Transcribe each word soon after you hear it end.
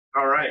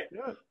All right.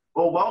 Good.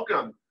 Well,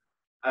 welcome.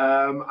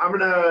 I'm going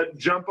to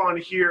jump on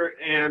here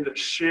and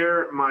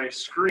share my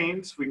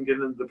screen so we can get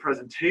into the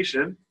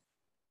presentation.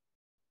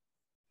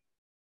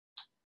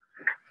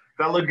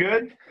 That look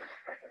good?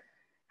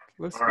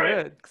 Looks All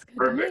right. good.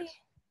 Perfect.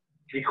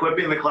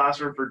 Equipping the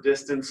classroom for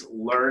distance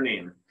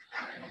learning.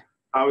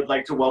 I would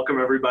like to welcome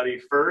everybody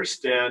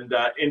first and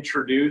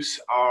introduce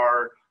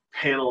our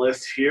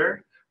panelists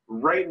here.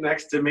 Right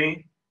next to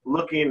me,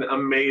 looking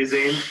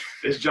amazing,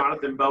 is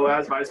Jonathan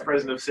Boaz, Vice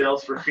President of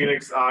Sales for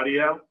Phoenix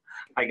Audio.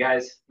 Hi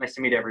guys, nice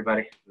to meet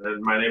everybody.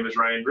 And my name is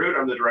Ryan Root.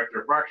 I'm the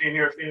Director of Marketing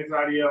here at Phoenix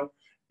Audio.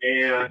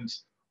 And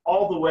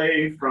all the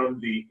way from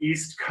the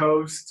East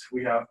Coast,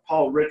 we have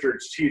Paul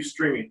Richards, Chief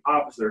Streaming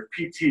Officer,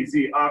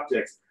 PTZ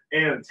Optics,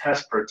 and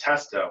Tess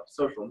Protesto,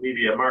 Social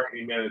Media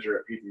Marketing Manager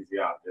at PTZ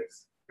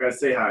Optics. Guys,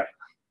 say hi.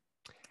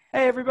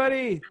 Hey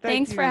everybody!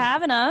 Thanks for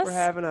having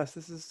us.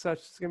 This is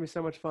gonna be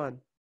so much fun.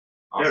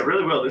 Awesome. Yeah, it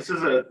really will. This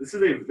is a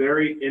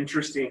very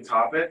interesting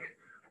topic.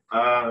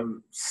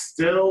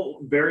 Still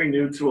very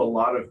new to a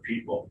lot of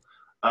people.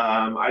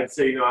 I'd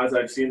say, as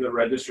I've seen the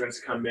registrants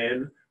come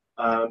in,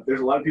 there's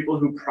a lot of people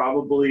who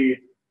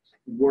probably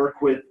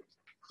work with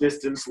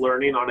distance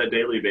learning on a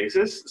daily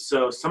basis.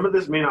 So some of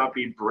this may not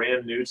be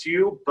brand new to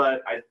you,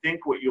 but I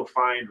think what you'll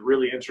find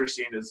really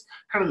interesting is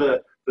kind of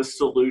the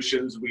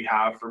solutions we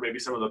have for maybe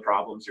some of the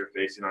problems you're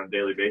facing on a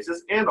daily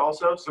basis, and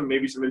also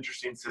maybe some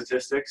interesting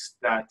statistics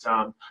that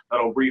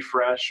that'll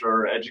refresh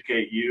or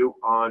educate you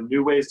on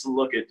new ways to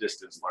look at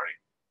distance learning.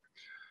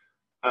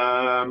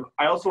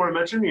 I also want to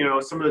mention,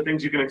 some of the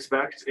things you can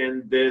expect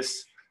in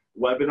this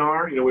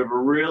webinar. We have a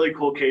really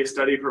cool case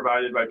study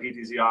provided by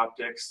PTZ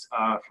Optics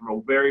from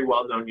a very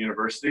well-known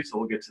university, so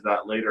we'll get to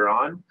that later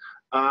on.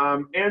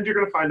 And you're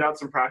going to find out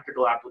some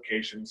practical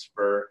applications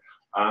for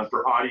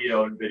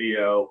audio and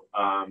video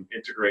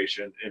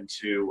integration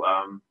into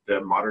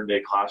the modern-day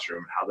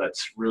classroom, how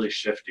that's really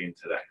shifting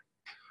today.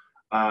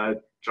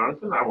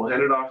 Jonathan, I will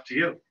hand it off to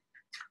you.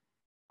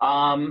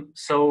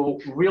 So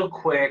real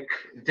quick,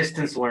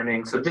 distance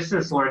learning. So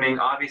distance learning,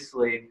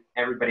 obviously,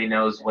 everybody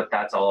knows what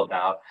that's all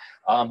about.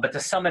 But to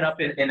sum it up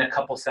in a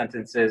couple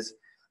sentences,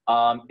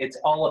 it's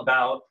all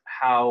about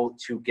how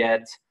to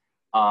get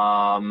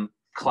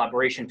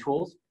collaboration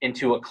tools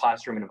into a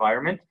classroom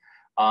environment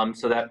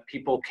so that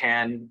people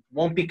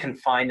won't be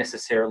confined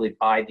necessarily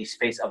by the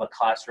space of a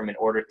classroom in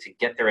order to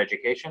get their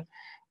education.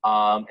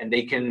 And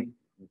they can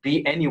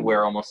be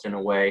anywhere almost in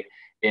a way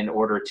in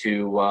order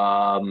to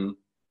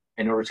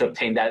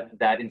obtain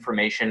that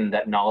information,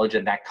 that knowledge,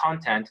 and that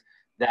content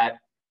that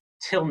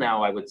till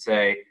now, I would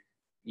say,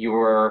 you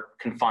were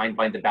confined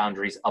by the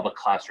boundaries of a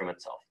classroom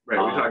itself. Right,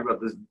 we talk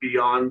about this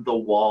beyond the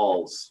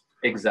walls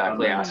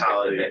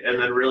mentality, and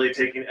then really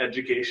taking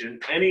education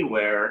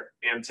anywhere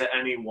and to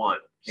anyone.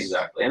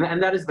 Exactly,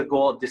 and that is the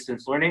goal of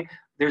distance learning.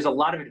 There's a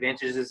lot of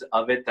advantages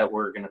of it that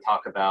we're going to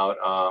talk about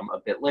a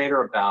bit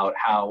later, about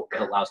how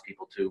it allows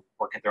people to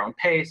work at their own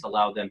pace,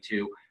 allow them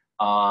to,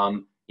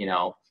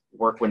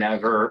 work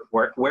whenever,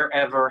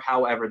 wherever,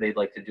 however they'd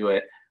like to do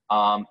it.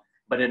 But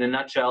in a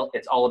nutshell,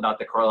 it's all about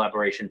the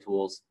collaboration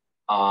tools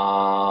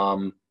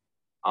in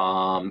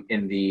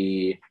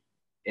the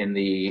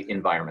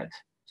environment.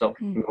 So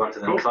move on to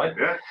the next slide.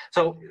 Yeah.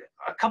 So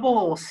a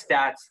couple of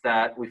stats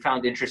that we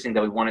found interesting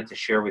that we wanted to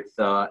share with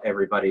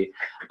everybody.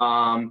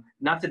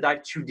 Not to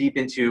dive too deep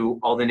into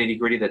all the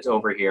nitty-gritty that's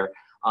over here,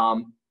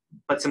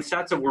 but some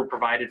stats that were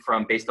provided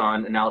based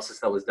on analysis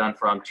that was done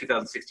from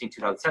 2016,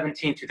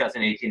 2017,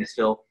 2018 is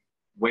still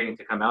waiting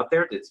to come out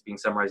there. It's being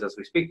summarized as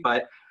we speak,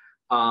 but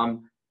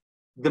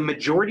the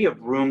majority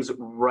of rooms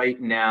right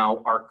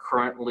now are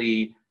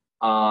currently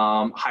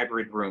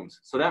hybrid rooms.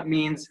 So that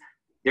means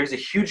there's a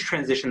huge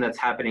transition that's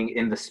happening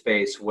in the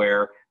space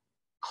where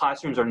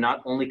classrooms are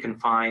not only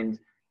confined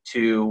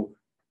to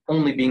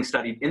only being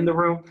studied in the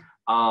room,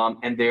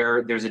 and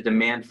there's a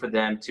demand for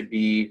them to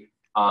be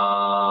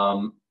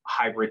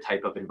hybrid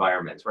type of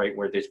environments, right?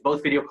 Where there's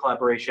both video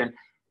collaboration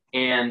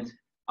and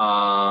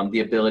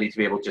the ability to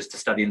be able just to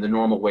study in the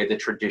normal way, the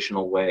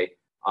traditional way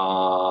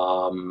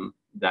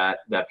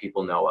that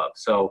people know of.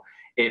 So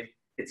if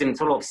it's in a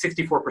total of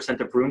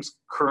 64% of rooms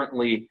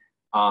currently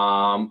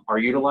are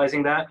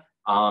utilizing that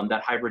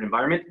hybrid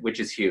environment, which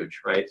is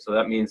huge, right? So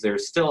that means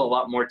there's still a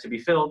lot more to be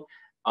filled,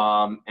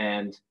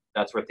 and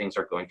that's where things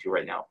are going to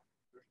right now,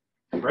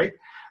 right?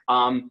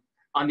 On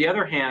the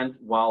other hand,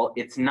 while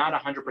it's not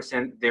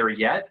 100% there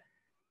yet,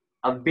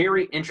 a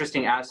very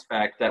interesting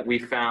aspect that we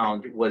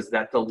found was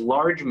that the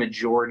large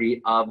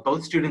majority of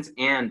both students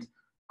and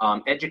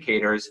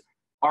educators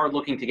are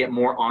looking to get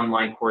more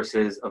online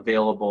courses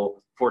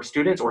available for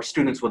students, or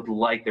students would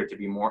like there to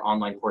be more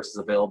online courses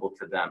available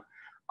to them,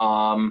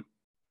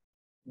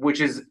 which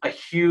is a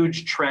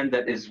huge trend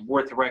that is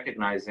worth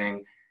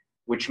recognizing,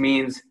 which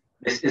means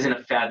this isn't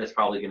a fad that's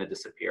probably going to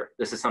disappear.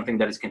 This is something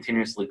that is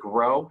continuously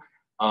grow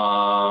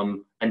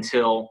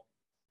until,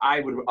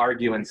 I would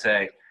argue and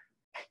say,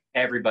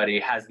 everybody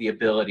has the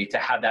ability to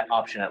have that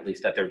option at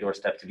least at their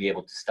doorstep to be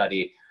able to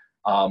study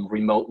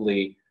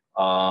remotely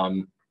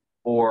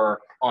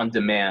or on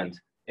demand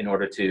in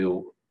order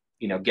to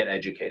get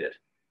educated.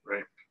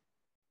 Right.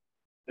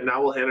 And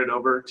now we'll hand it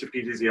over to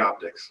PTZ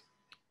Optics.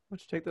 Why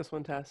don't you take this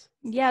one, Tess?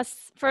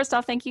 Yes. First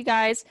off, thank you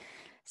guys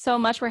so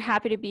much. We're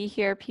happy to be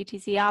here,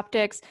 PTZ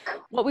Optics.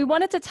 What we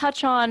wanted to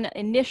touch on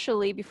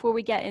initially before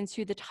we get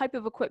into the type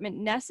of equipment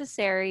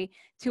necessary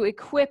to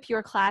equip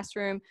your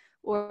classroom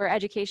or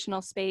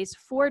educational space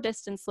for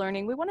distance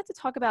learning, we wanted to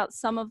talk about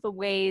some of the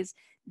ways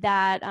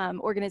that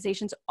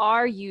organizations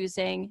are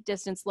using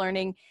distance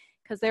learning,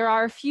 because there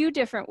are a few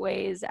different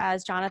ways,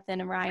 as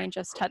Jonathan and Ryan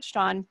just touched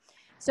on.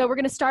 So we're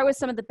going to start with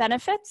some of the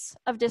benefits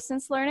of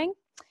distance learning,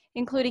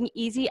 including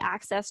easy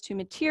access to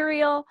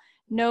material,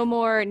 no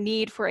more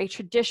need for a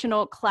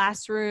traditional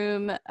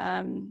classroom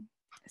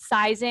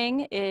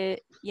sizing.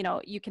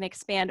 You can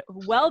expand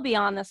well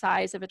beyond the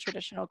size of a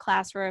traditional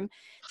classroom.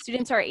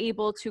 Students are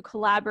able to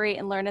collaborate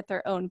and learn at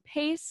their own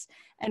pace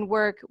and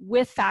work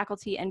with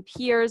faculty and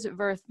peers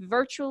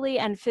virtually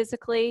and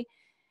physically.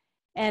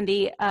 And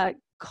the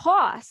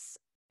costs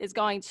is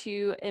going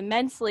to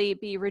immensely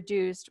be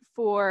reduced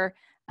for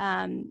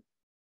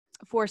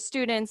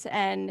students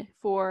and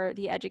for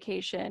the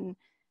education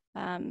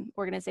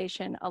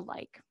organization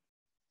alike.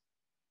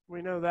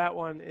 We know that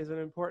one is an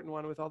important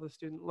one with all the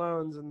student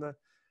loans and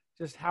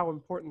just how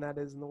important that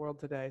is in the world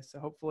today. So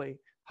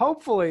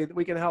hopefully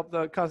we can help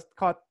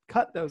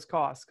cut those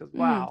costs, because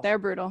wow, they're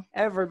brutal.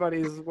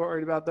 Everybody's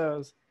worried about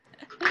those.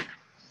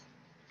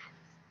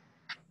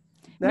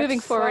 Moving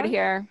forward slide.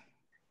 here.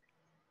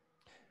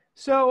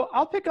 So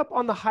I'll pick up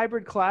on the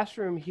hybrid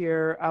classroom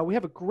here. We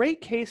have a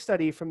great case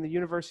study from the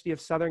University of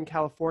Southern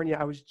California.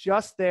 I was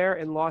just there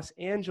in Los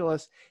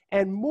Angeles,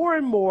 and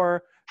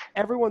more,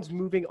 everyone's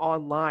moving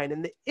online.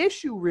 And the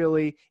issue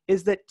really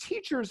is that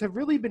teachers have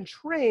really been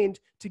trained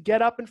to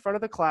get up in front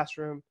of the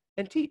classroom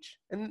and teach.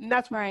 And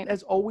that's right.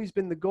 Has always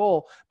been the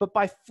goal. But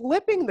by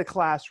flipping the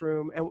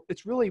classroom, and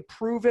it's really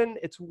proven,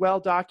 it's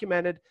well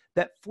documented,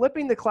 that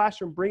flipping the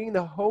classroom, bringing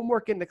the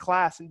homework into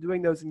class and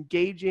doing those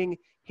engaging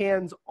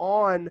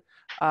hands-on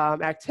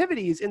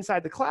activities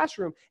inside the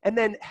classroom, and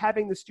then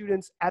having the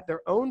students at their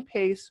own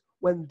pace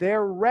when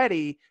they're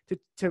ready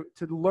to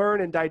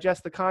learn and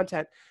digest the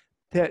content,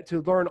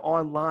 to learn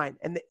online.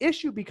 And the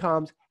issue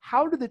becomes,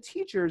 how do the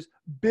teachers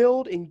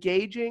build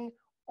engaging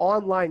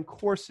online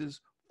courses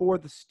for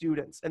the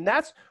students? And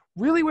that's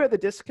really where the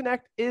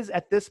disconnect is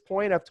at this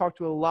point. I've talked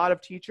to a lot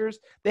of teachers.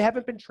 They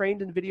haven't been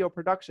trained in video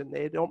production.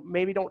 They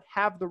maybe don't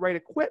have the right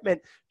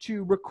equipment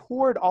to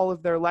record all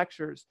of their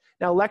lectures.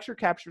 Now, lecture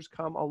captures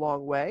come a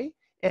long way,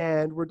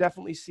 and we're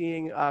definitely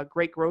seeing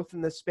great growth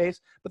in this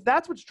space. But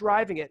that's what's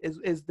driving it,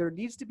 is there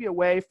needs to be a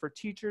way for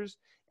teachers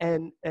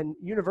and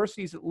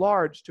universities at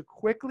large to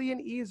quickly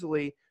and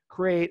easily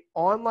create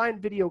online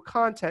video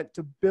content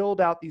to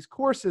build out these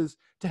courses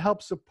to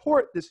help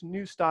support this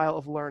new style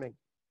of learning.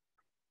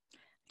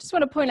 Just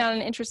want to point out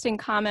an interesting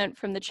comment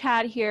from the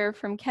chat here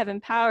from Kevin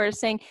Powers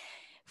saying,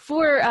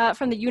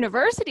 from the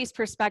university's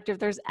perspective,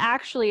 there's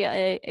actually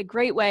a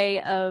great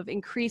way of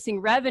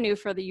increasing revenue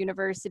for the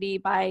university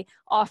by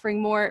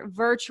offering more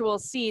virtual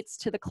seats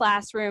to the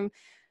classroom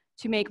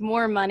to make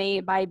more money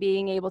by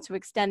being able to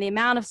extend the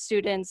amount of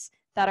students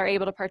that are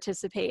able to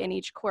participate in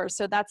each course.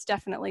 So that's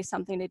definitely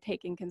something to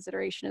take in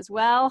consideration as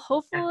well.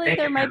 Hopefully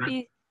there might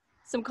be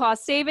some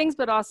cost savings,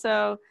 but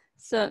also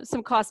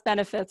some cost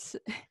benefits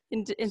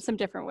in some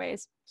different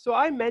ways. So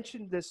I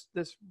mentioned this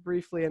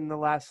briefly in the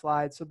last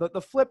slide. So the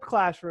flipped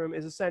classroom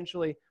is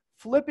essentially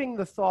flipping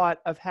the thought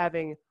of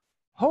having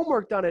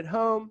homework done at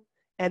home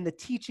and the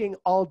teaching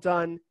all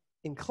done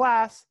in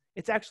class.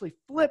 It's actually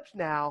flipped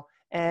now,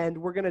 and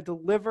we're going to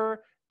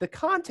deliver the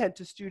content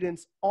to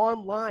students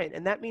online.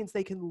 And that means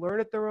they can learn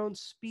at their own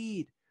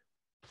speed,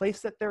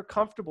 place that they're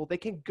comfortable. They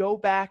can go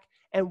back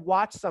and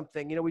watch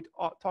something. You know, we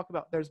talk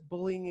about there's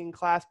bullying in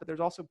class, but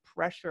there's also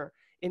pressure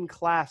in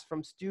class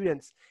from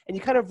students. And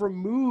you kind of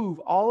remove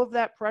all of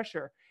that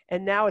pressure.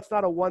 And now it's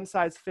not a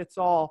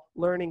one-size-fits-all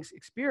learning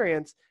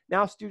experience.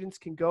 Now students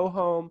can go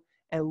home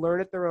and learn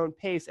at their own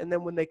pace. And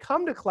then when they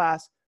come to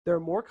class, they're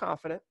more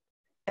confident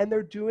and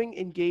they're doing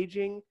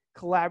engaging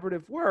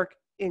collaborative work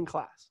in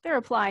class. They're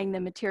applying the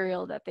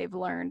material that they've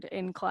learned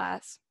in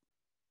class.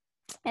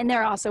 And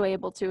they're also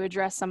able to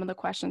address some of the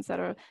questions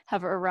that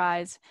have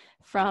arisen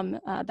from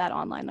that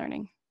online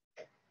learning.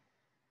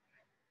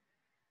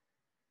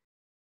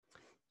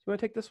 You want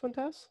to take this one,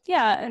 Tess?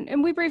 Yeah,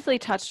 and we briefly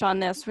touched on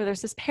this, where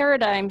there's this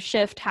paradigm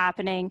shift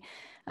happening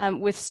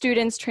with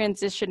students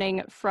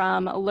transitioning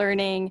from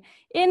learning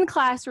in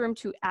classroom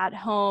to at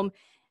home.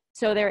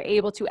 So they're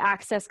able to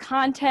access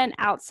content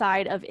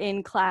outside of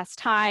in-class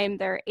time.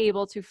 They're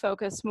able to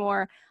focus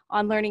more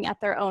on learning at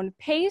their own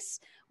pace,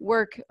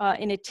 work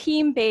in a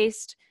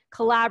team-based,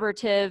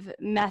 collaborative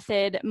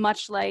method,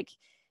 much like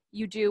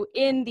you do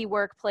in the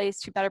workplace,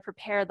 to better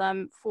prepare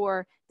them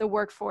for the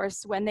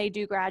workforce when they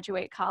do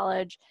graduate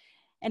college.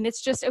 And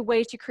it's just a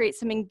way to create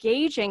some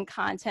engaging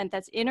content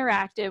that's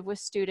interactive with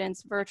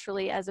students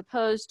virtually, as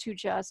opposed to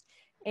just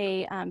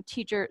a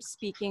teacher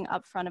speaking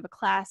up front of a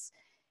class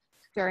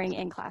during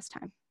in-class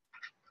time.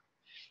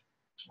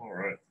 All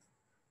right.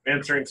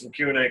 Answering some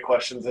Q&A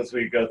questions as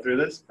we go through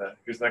this.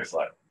 Here's the next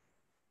slide.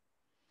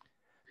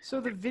 So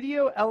the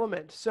video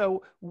element.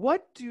 So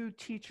what do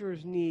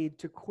teachers need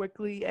to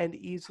quickly and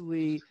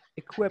easily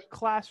equip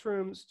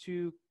classrooms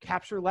to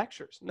capture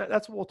lectures?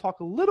 That's what we'll talk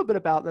a little bit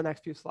about in the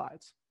next few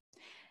slides.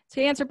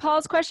 To answer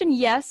Paul's question,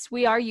 yes,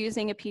 we are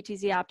using a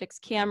PTZ Optics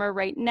camera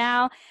right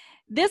now.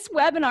 This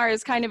webinar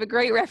is kind of a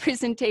great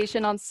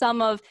representation on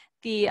some of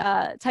the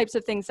types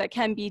of things that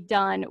can be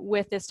done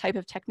with this type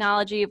of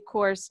technology. Of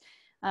course,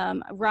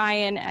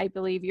 Ryan, I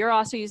believe you're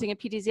also using a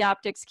PTZ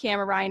Optics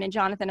camera, Ryan and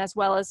Jonathan, as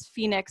well as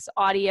Phoenix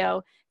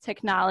audio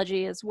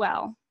technology as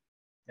well.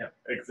 Yeah,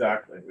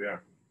 exactly, we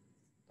are.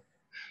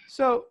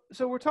 So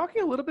we're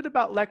talking a little bit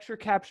about lecture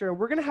capture, and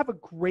we're going to have a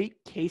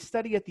great case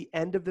study at the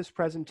end of this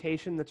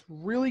presentation that's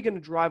really going to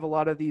drive a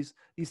lot of these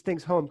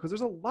things home, because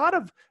there's a lot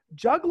of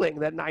juggling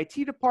that an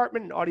IT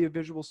department and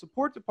audiovisual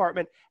support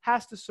department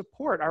has to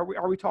support.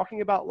 Are we talking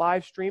about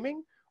live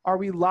streaming? Are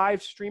we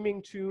live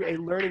streaming to a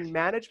learning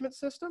management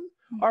system?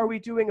 Are we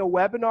doing a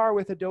webinar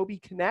with Adobe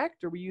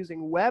Connect? Are we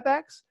using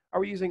WebEx? Are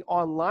we using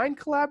online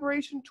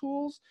collaboration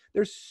tools?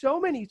 There's so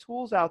many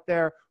tools out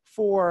there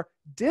for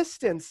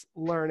distance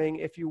learning,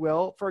 if you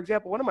will. For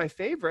example, one of my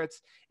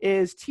favorites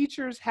is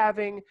teachers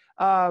having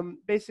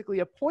basically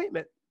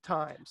appointment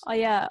times. Oh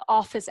yeah,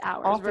 office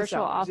hours,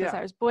 virtual office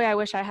hours. Boy, I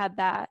wish I had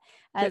that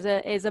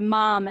as a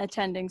mom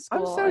attending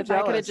school. I'm so if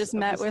I could have jealous just of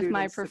met the with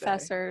my students today.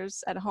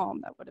 professors at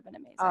home, that would have been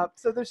amazing.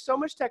 So there's so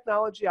much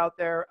technology out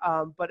there,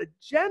 but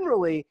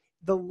generally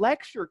the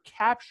lecture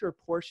capture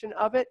portion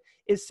of it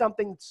is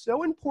something that's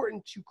so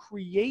important to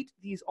create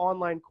these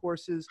online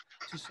courses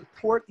to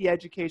support the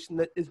education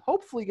that is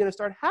hopefully going to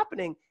start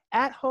happening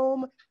at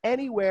home,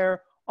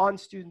 anywhere, on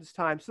students'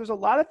 time. So there's a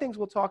lot of things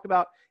we'll talk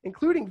about,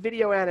 including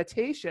video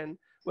annotation,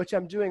 which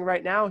I'm doing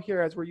right now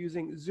here as we're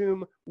using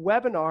Zoom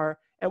webinar.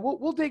 And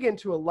we'll dig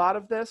into a lot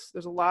of this.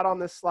 There's a lot on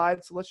this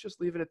slide, so let's just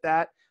leave it at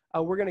that.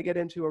 We're going to get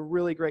into a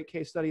really great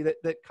case study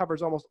that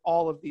covers almost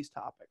all of these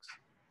topics.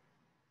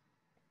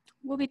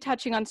 We'll be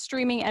touching on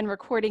streaming and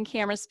recording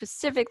cameras,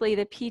 specifically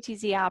the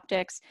PTZ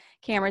Optics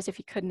cameras. If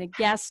you couldn't have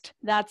guessed,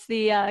 that's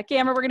the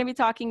camera we're going to be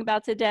talking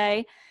about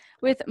today,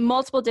 with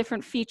multiple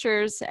different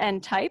features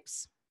and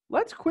types.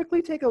 Let's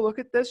quickly take a look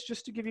at this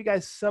just to give you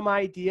guys some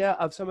idea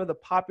of some of the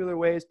popular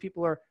ways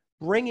people are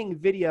bringing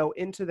video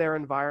into their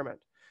environment.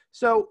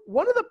 So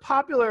one of the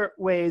popular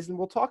ways, and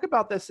we'll talk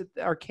about this at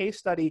our case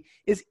study,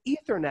 is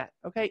Ethernet.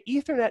 Okay,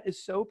 Ethernet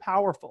is so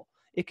powerful.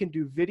 It can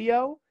do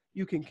video,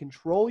 you can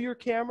control your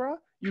camera,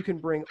 you can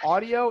bring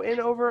audio in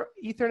over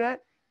Ethernet,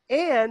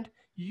 and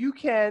you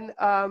can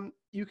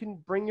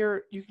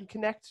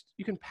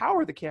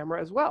power the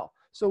camera as well.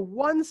 So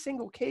one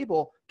single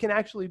cable can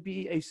actually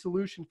be a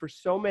solution for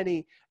so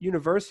many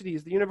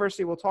universities. The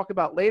university we'll talk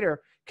about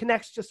later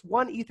connects just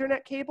one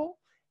Ethernet cable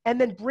and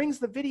then brings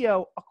the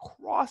video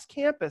across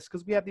campus,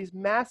 because we have these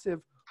massive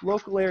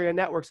local area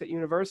networks at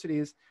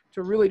universities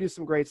to really do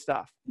some great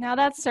stuff. Now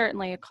that's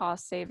certainly a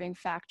cost-saving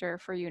factor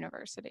for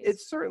universities.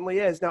 It certainly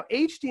is. Now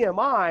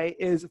HDMI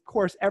is, of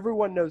course,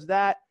 everyone knows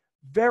that,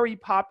 very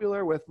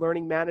popular with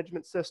learning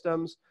management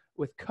systems,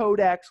 with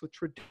codecs, with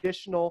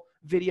traditional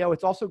video.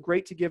 It's also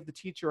great to give the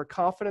teacher a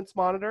confidence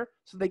monitor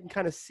so they can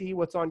kind of see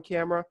what's on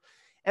camera.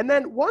 And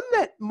then one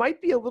that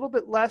might be a little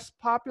bit less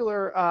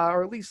popular,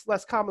 or at least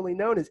less commonly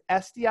known, is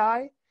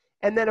SDI.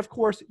 And then, of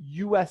course,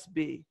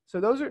 USB. So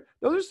those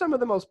are some of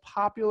the most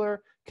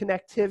popular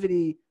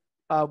connectivity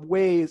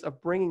ways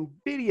of bringing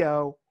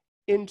video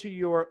into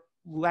your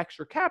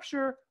lecture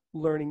capture,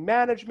 learning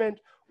management,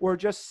 or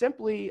just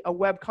simply a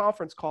web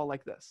conference call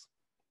like this.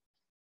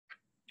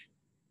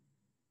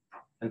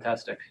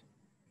 Fantastic.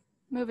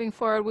 Moving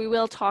forward, we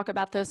will talk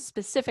about the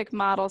specific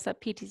models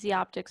that PTZ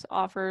Optics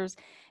offers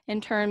in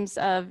terms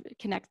of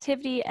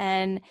connectivity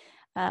and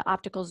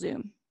optical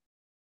zoom.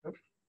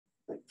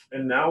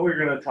 And now we're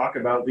going to talk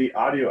about the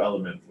audio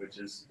element, which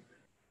is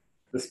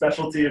the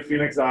specialty of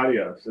Phoenix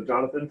Audio. So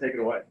Jonathan, take it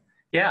away.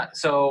 Yeah,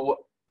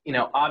 so,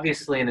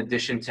 obviously in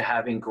addition to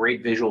having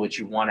great visual, which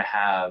you want to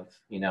have,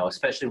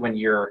 especially when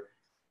you're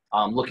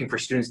looking for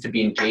students to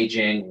be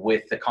engaging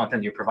with the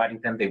content you're providing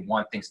them, they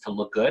want things to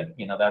look good.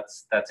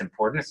 That's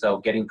important. So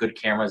getting good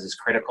cameras is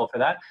critical for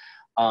that.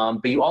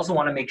 But you also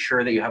want to make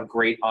sure that you have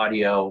great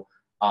audio,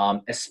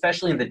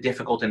 especially in the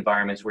difficult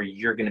environments where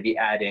you're going to be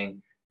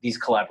adding these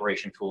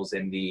collaboration tools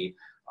in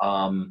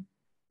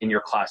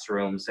your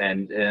classrooms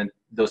and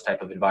those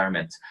type of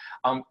environments.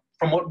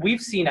 From what we've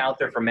seen out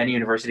there from many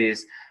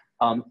universities,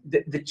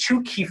 the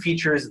two key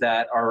features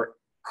that are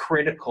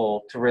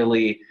critical to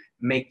really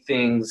make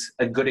things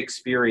a good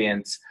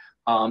experience,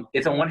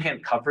 it's on one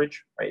hand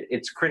coverage, right?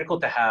 It's critical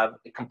to have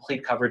a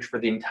complete coverage for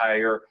the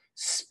entire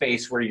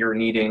space where you're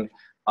needing,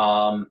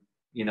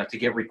 to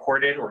get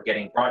recorded or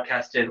getting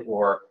broadcasted,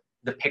 or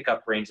the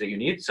pickup range that you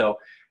need. So,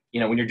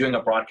 when you're doing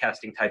a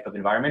broadcasting type of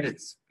environment,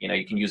 it's,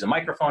 you can use a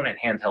microphone, a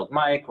handheld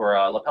mic, or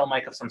a lapel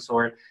mic of some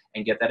sort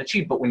and get that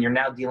achieved. But when you're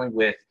now dealing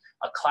with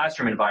a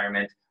classroom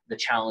environment, the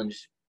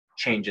challenge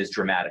changes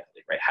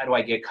dramatically, right? How do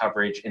I get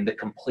coverage in the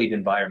complete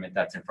environment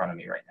that's in front of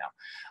me right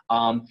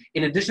now?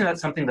 In addition,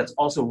 that's something that's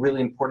also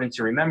really important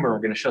to remember. We're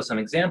going to show some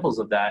examples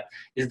of that,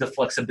 is the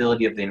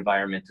flexibility of the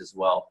environment as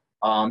well.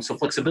 So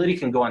flexibility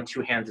can go on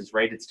two hands,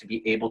 right? It's to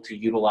be able to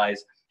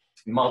utilize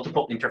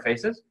multiple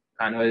interfaces,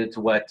 kind of to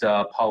what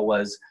Paul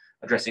was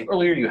addressing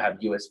earlier. You have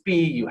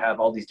USB, you have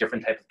all these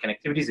different types of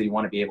connectivities that you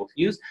want to be able to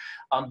use.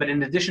 But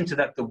in addition to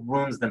that, the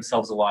rooms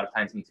themselves a lot of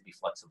times need to be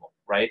flexible,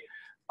 right?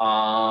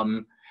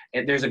 And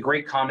there's a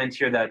great comment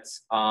here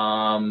that's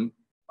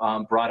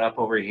brought up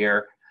over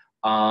here,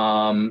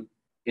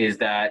 is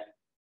that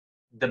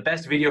the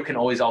best video can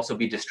always also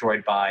be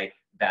destroyed by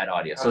bad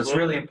audio. So it's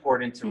really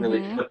important to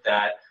really put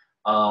that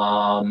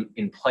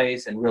in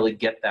place and really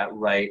get that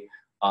right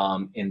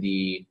in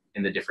the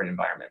different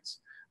environments.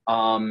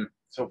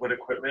 So what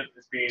equipment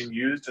is being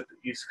used at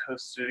the East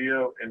Coast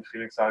studio and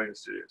Phoenix Audio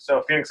studio?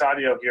 So Phoenix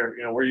Audio here,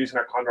 we're using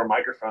our Condor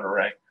microphone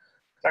array.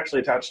 It's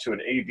actually attached to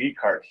an AV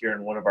cart here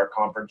in one of our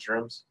conference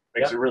rooms.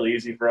 Makes it really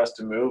easy for us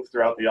to move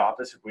throughout the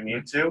office if we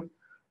need to.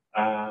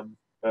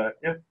 But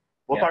yeah,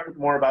 we'll talk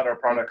more about our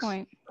products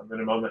in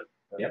a moment.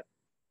 Yep.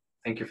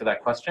 Thank you for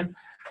that question.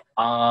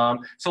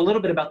 So a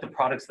little bit about the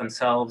products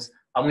themselves.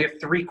 We have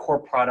 3 core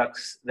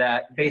products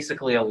that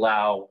basically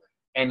allow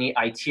any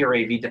IT or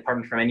AV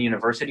department from any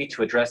university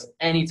to address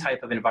any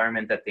type of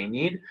environment that they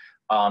need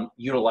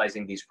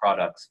utilizing these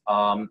products.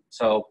 Our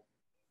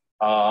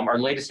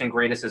latest and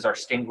greatest is our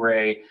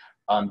Stingray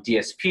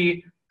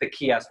DSP. The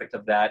key aspect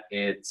of that,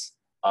 it's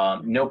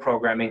no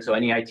programming, so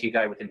any IT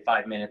guy within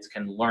 5 minutes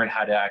can learn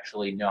how to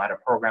actually know how to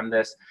program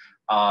this.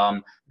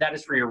 That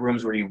is for your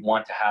rooms where you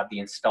want to have the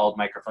installed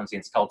microphones, the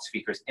installed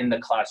speakers in the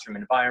classroom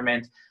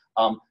environment.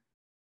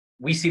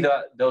 We see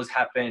those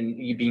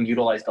being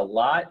utilized a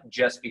lot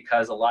just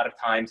because a lot of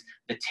times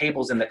the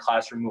tables in the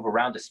classroom move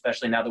around,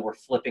 especially now that we're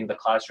flipping the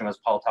classroom, as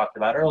Paul talked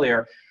about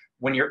earlier.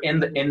 When you're in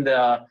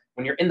the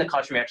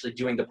classroom, you're actually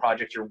doing the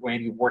project, you're going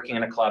to be working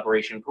in a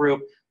collaboration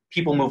group,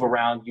 people move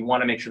around, you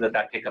want to make sure that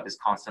that pickup is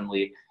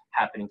constantly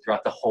happening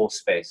throughout the whole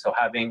space. So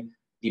having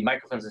the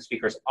microphones and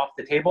speakers off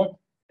the table,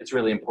 it's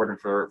really important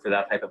for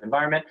that type of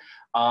environment.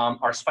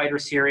 Our Spider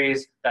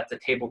series, that's a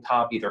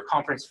tabletop, either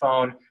conference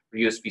phone or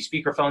USB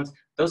speakerphones.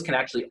 Those can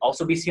actually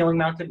also be ceiling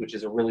mounted, which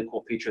is a really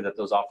cool feature that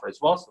those offer as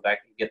well, so that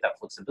you get that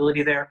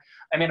flexibility there.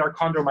 I mean, our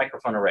Condor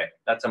microphone array,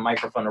 that's a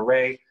microphone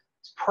array.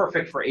 It's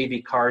perfect for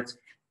AV carts,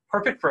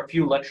 perfect for a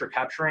few lecture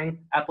capturing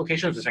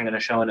applications, which I'm going to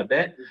show in a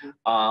bit,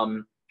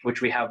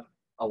 which we have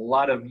a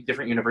lot of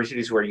different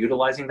universities who are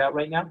utilizing that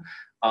right now.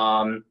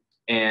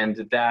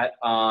 And that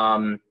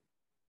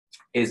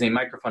is a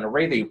microphone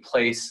array that you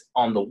place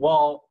on the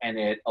wall, and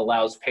it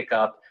allows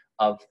pickup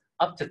of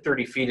up to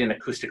 30 feet in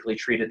acoustically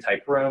treated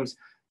type rooms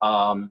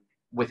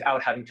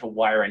without having to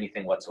wire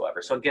anything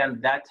whatsoever. So again,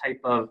 that type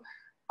of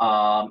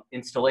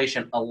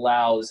installation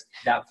allows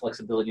that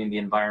flexibility in the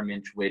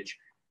environment, which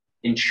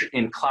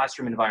in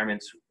classroom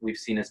environments, we've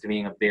seen as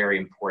being a very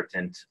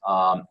important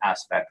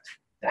aspect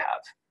to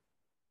have.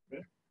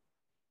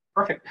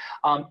 Perfect.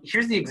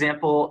 Here's the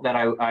example that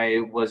I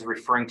was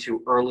referring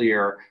to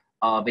earlier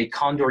of a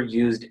Condor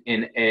used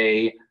in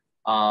a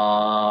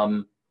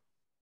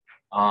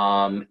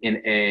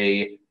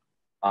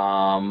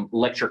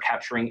lecture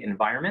capturing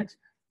environment,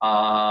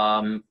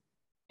 and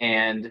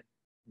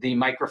the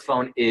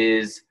microphone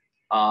is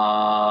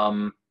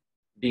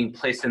being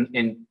placed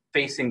in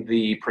facing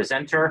the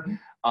presenter.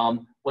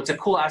 What's a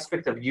cool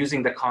aspect of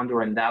using the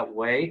Condor in that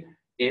way,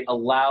 it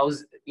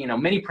allows,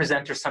 many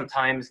presenters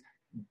sometimes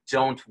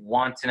don't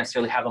want to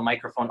necessarily have a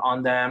microphone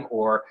on them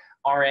or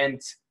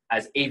aren't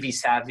as AV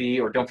savvy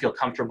or don't feel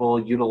comfortable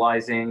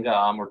utilizing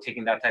or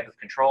taking that type of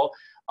control.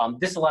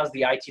 This allows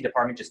the IT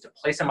department just to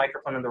place a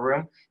microphone in the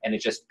room, and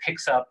it just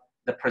picks up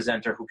the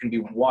presenter who can be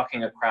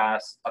walking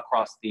across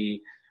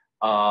the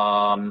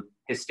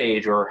his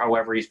stage or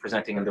however he's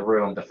presenting in the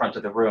room, the front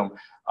of the room,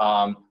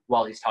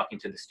 while he's talking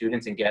to the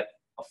students, and get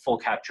a full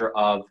capture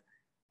of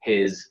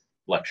his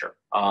lecture.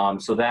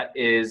 So that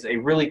is a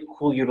really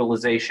cool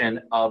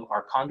utilization of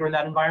our Condor in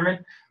that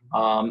environment,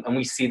 and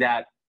we see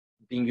that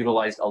being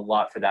utilized a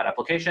lot for that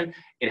application.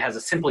 It has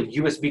a simple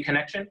USB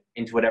connection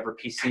into whatever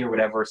PC or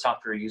whatever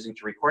software you're using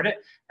to record it,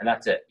 and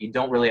that's it. You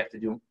don't really have to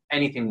do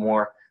anything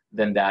more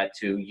than that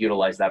to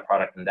utilize that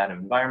product in that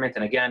environment.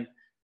 And again,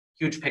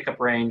 huge pickup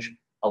range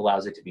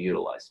allows it to be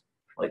utilized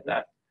like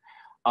that.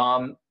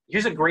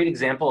 Here's a great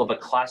example of a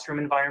classroom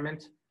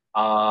environment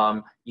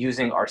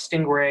using our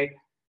Stingray.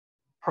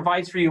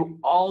 Provides for you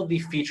all the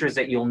features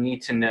that you'll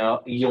need to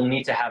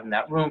have in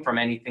that room, from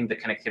anything, the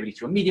connectivity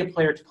to a media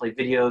player to play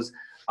videos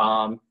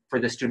for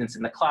the students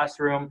in the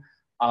classroom,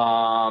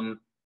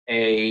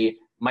 a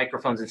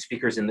microphones and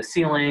speakers in the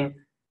ceiling,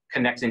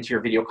 connects into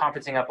your video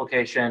conferencing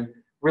application,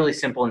 really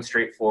simple and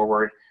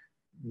straightforward.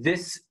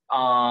 This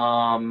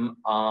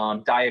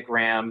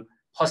diagram,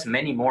 plus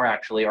many more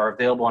actually, are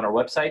available on our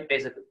website,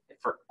 basically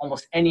for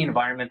almost any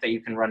environment that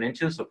you can run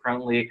into. So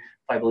currently,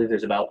 I believe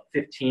there's about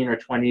 15 or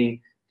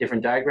 20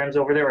 different diagrams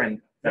over there,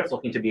 and that's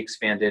looking to be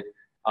expanded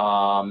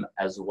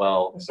as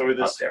well. So we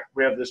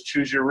have this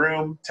Choose Your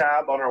Room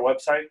tab on our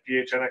website,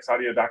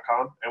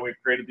 phnxaudio.com, and we've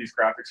created these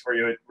graphics for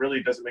you. It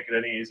really doesn't make it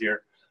any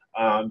easier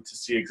to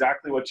see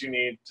exactly what you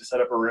need to set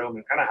up a room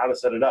and kind of how to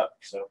set it up.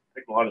 So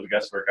take a lot of the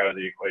guesswork out of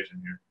the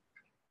equation here.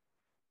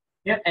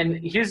 Yeah, and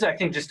here's, I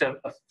think, just a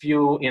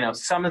few,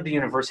 some of the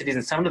universities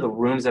and some of the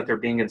rooms that they're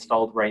being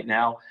installed right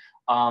now.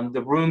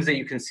 The rooms that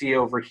you can see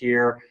over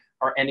here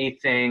are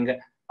anything,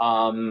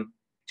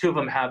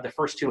 the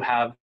first two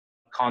have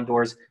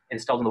condors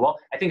installed in the wall.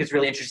 I think it's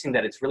really interesting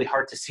that it's really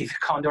hard to see the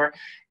condor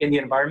in the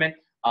environment,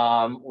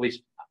 which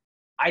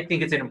I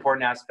think it's an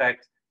important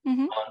aspect.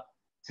 Mm-hmm.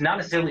 To not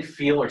necessarily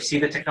feel or see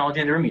the technology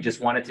in the room, you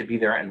just want it to be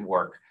there and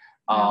work.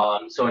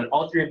 So in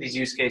all three of these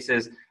use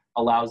cases,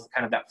 allows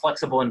kind of that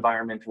flexible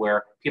environment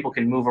where people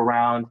can move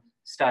around,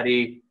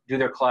 study, do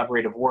their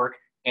collaborative work,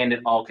 and it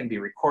all can be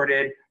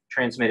recorded,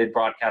 transmitted,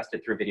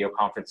 broadcasted through video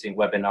conferencing,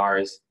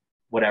 webinars,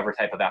 whatever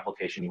type of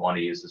application you want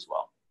to use as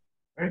well.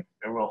 All right,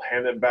 and we'll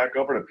hand it back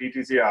over to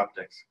PTZ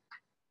Optics.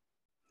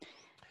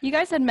 You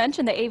guys had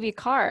mentioned the AV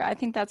car. I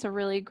think that's a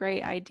really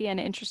great idea and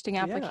interesting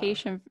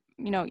application.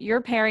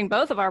 You're pairing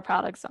both of our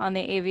products on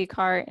the AV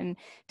cart, and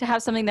to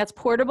have something that's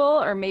portable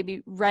or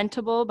maybe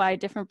rentable by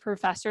different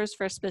professors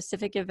for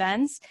specific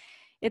events.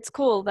 It's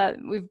cool that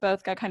we've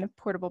both got kind of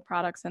portable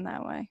products in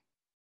that way.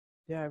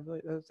 Yeah,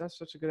 really, that's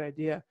such a good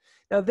idea.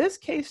 Now, this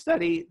case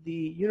study, the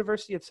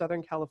University of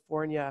Southern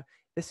California,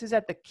 this is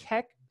at the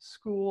Keck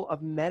School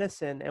of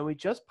Medicine, and we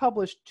just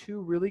published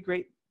 2 really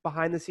great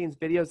behind the scenes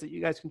videos that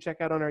you guys can check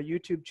out on our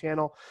YouTube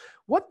channel.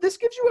 This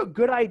gives you a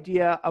good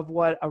idea of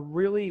what a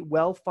really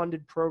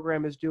well-funded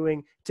program is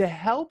doing to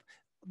help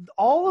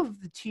all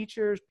of the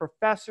teachers,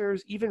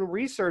 professors, even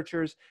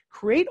researchers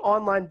create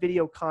online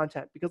video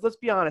content. Because let's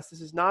be honest,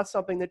 this is not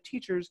something that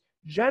teachers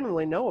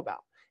generally know about.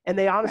 And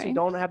they honestly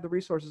don't have the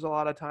resources a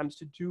lot of times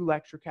to do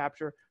lecture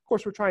capture. Of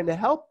course, we're trying to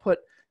help put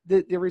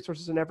the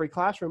resources in every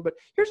classroom, but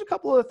here's a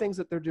couple of the things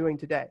that they're doing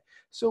today.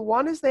 So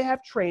one is they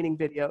have training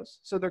videos.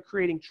 So they're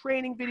creating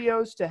training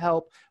videos to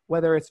help,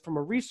 whether it's from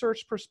a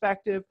research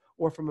perspective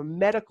or from a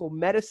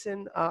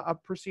medicine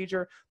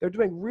procedure. They're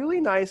doing really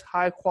nice,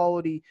 high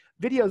quality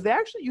videos. They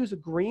actually use a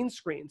green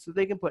screen so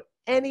they can put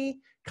any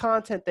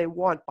content they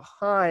want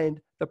behind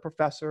the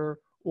professor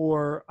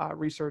or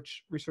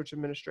research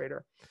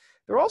administrator.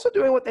 They're also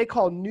doing what they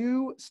call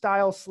new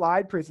style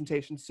slide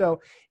presentations. So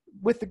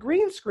with the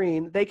green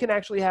screen, they can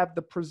actually have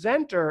the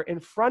presenter in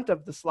front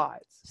of the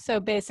slides. So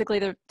basically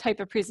the type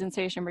of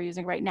presentation we're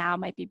using right now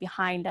might be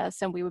behind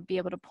us, and we would be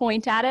able to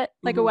point at it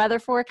like a weather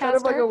forecaster. Kind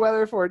of like a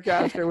weather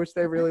forecaster, which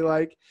they really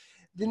like.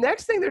 The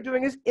next thing they're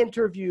doing is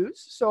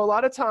interviews. So a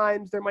lot of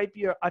times there might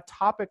be a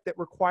topic that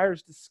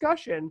requires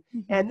discussion,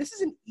 and this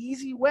is an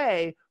easy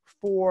way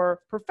for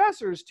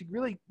professors to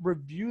really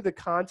review the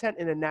content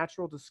in a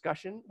natural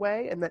discussion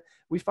way, and that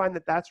we find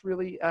that that's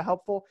really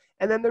helpful.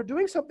 And then they're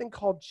doing something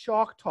called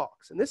Chalk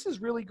Talks, and this is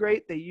really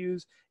great. They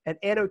use an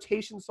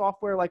annotation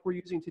software like we're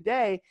using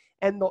today,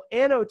 and they'll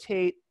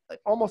annotate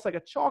almost like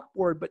a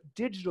chalkboard, but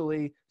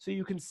digitally, so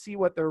you can see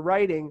what they're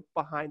writing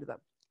behind them.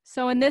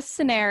 So in this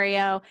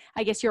scenario,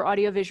 I guess your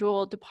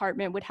audiovisual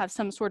department would have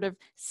some sort of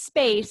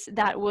space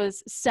that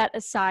was set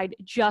aside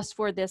just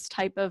for this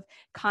type of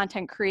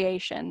content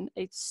creation,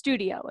 a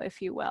studio,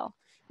 if you will.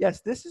 Yes,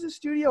 this is a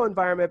studio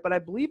environment, but I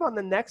believe on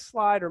the next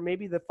slide or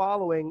maybe the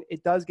following,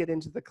 it does get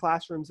into the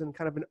classrooms and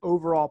kind of an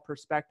overall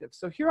perspective.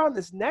 So here on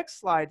this next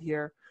slide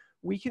here,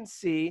 we can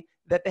see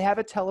that they have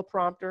a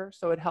teleprompter,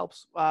 so it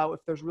helps if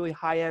there's really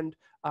high-end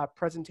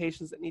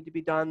presentations that need to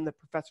be done. The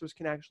professors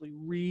can actually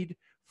read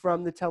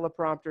from the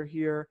teleprompter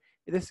here.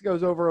 This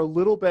goes over a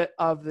little bit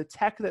of the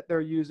tech that they're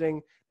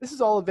using. This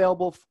is all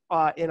available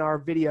in our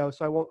video,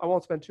 so I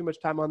won't spend too much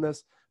time on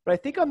this. But I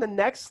think on the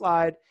next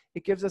slide,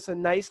 it gives us a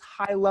nice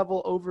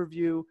high-level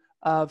overview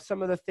of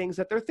some of the things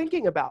that they're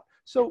thinking about.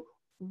 So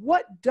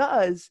what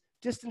does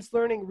distance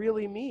learning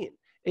really mean?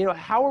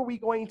 How are we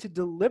going to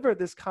deliver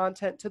this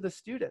content to the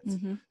students?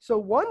 So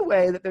one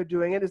way that they're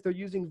doing it is they're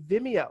using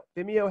Vimeo.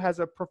 Vimeo has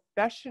a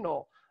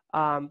professional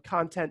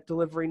content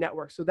delivery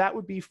network. So that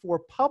would be for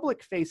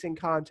public-facing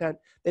content.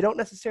 They don't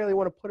necessarily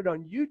want to put it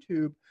on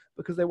YouTube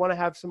because they want to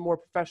have some more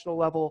professional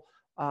level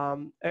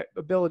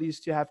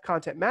abilities to have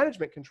content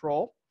management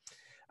control.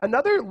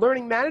 Another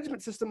learning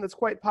management system that's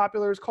quite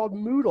popular is called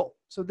Moodle.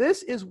 So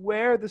this is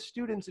where the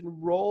students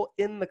enroll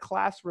in the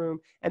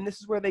classroom, and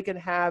this is where they can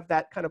have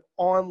that kind of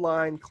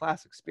online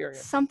class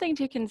experience. Something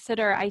to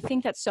consider. I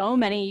think that so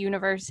many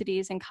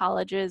universities and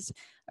colleges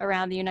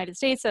around the United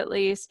States, at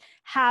least,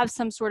 have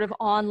some sort of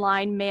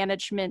online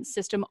management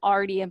system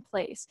already in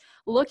place.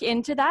 Look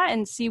into that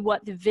and see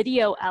what the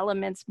video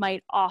elements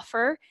might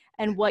offer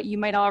and what you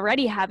might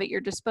already have at your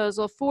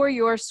disposal for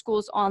your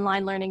school's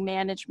online learning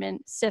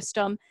management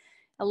system.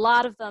 A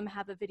lot of them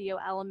have a video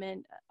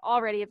element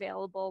already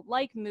available,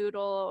 like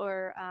Moodle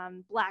or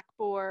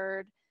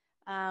Blackboard.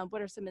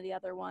 What are some of the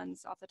other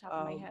ones off the top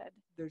of my head?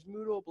 There's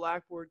Moodle,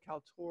 Blackboard,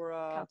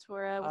 Kaltura.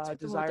 What's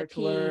Desire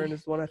to Learn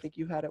is the one I think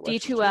you had at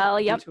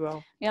D2L, yep.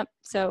 D2L. Yep.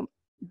 So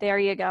there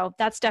you go.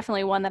 That's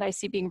definitely one that I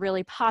see being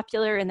really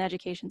popular in the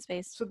education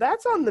space. So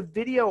that's on the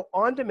video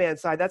on demand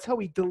side. That's how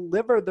we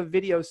deliver the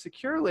video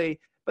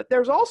securely. But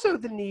there's also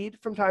the need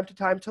from time to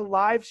time to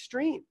live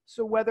stream.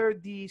 So whether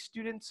the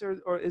students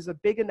or is a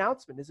big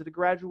announcement, is it a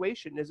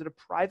graduation, is it a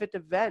private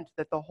event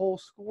that the whole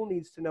school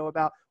needs to know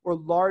about, or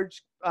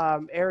large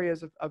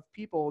areas of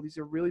people, these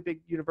are really big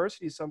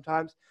universities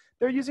sometimes,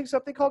 they're using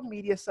something called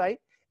MediaSite.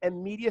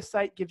 And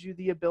MediaSite gives you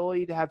the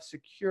ability to have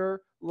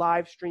secure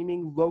live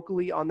streaming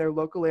locally on their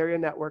local area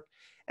network.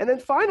 And then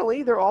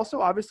finally, they're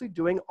also obviously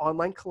doing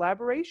online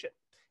collaboration.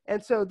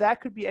 And so that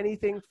could be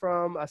anything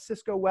from a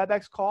Cisco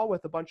WebEx call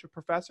with a bunch of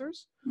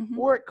professors,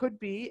 or it could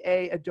be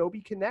a Adobe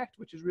Connect,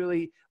 which is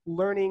really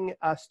learning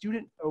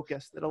student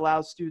focus that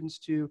allows students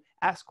to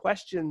ask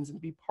questions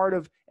and be part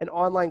of an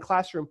online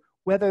classroom,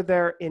 whether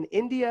they're in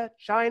India,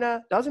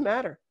 China, doesn't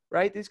matter,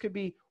 right? These could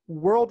be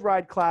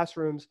worldwide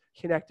classrooms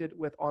connected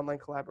with online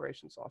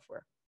collaboration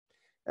software.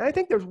 And I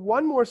think there's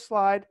one more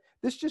slide.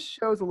 This just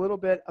shows a little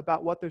bit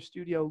about what their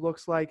studio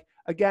looks like.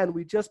 Again,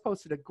 we just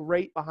posted a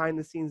great behind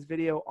the scenes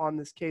video on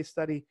this case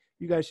study.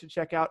 You guys should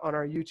check out on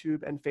our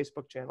YouTube and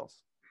Facebook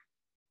channels.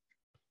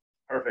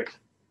 Perfect.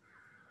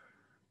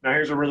 Now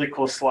here's a really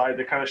cool slide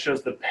that kind of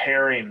shows the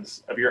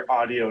pairings of your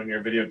audio and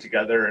your video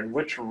together and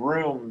which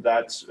room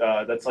that's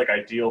like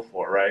ideal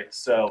for, right?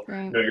 So,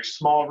 you know, your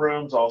small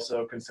room's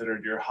also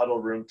considered your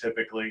huddle room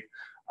typically.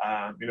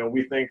 You know,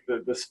 we think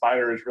that the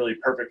Spyder is really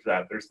perfect for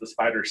that. There's the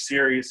Spyder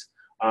series,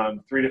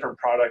 3 different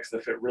products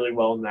that fit really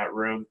well in that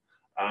room.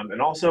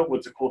 And also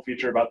what's a cool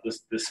feature about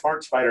this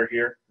Smart Spyder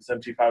here, this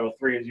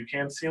MT503, is you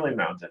can ceiling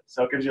mount it.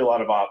 So it gives you a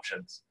lot of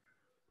options.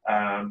 You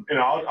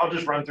know, I'll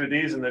just run through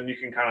these and then you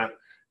can kind of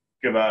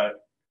give a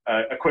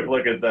quick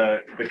look at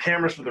the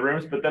cameras for the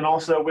rooms, but then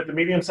also with the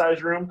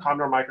medium-sized room,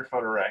 Condor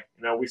microphone array.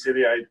 You know, we say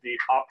the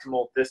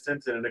optimal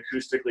distance in an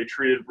acoustically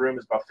treated room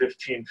is about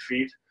 15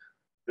 feet.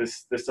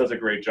 This does a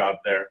great job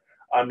there.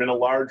 In a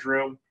large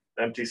room,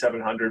 the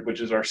MT700,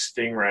 which is our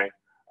Stingray.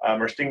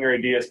 Our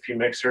Stingray DSP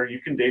mixer, you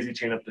can daisy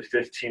chain up to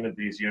 15 of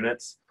these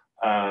units.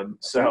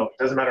 So it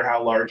doesn't matter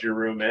how large your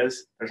room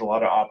is, there's a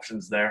lot of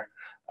options there.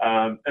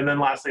 And then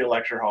lastly, a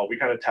lecture hall. We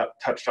kind of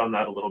touched on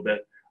that a little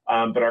bit.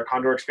 But our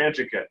Condor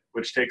expansion kit,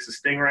 which takes a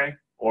Stingray,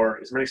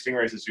 or as many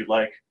Stingrays as you'd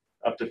like,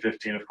 up to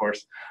 15, of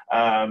course,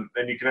 and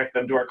you connect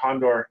them to our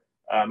Condor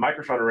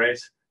microphone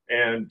arrays,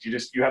 and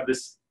you have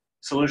this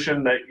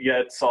solution that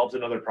yet solves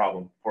another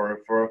problem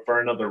for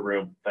another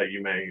room that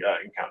you may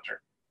encounter.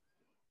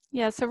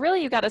 Yeah, so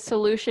really you got a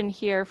solution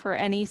here for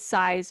any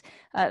size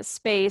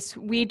space.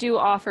 We do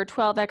offer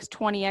 12x,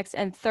 20x,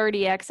 and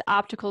 30x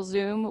optical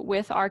zoom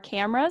with our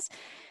cameras.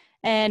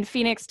 And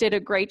Phoenix did a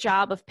great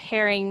job of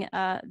pairing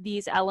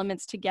these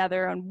elements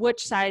together on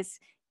which size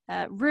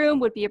room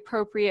would be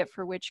appropriate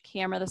for which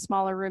camera. The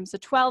smaller room's a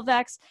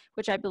 12x,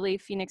 which I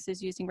believe Phoenix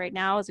is using right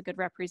now, is a good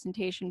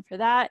representation for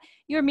that.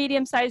 Your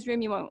medium-sized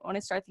room, you want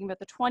to start thinking about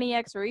the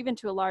 20x, or even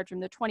to a large room,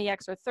 the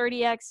 20x or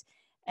 30x,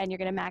 and you're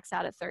going to max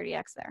out at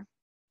 30x there.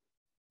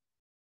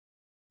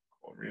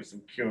 We're doing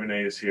some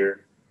Q&As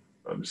here,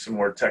 some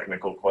more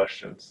technical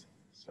questions,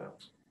 so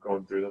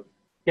going through them.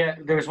 Yeah,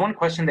 there was one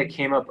question that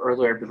came up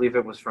earlier. I believe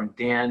it was from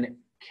Dan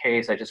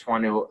Case. I just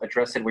want to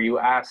address it, where you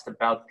asked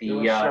about the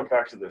let's jump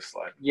back to this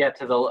slide. Yeah,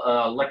 to the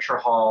lecture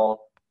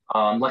hall,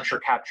 lecture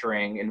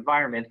capturing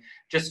environment.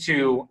 Just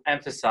to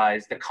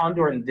emphasize, the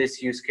Condor in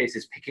this use case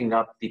is picking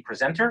up the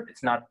presenter.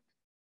 It's not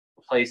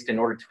placed in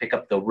order to pick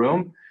up the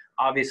room.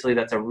 Obviously,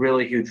 that's a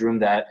really huge room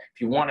that if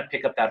you want to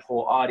pick up that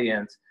whole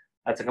audience,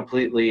 that's a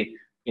completely,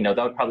 you know,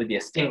 that would probably be a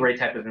Stingray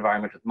type of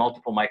environment with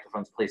multiple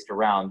microphones placed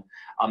around.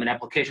 An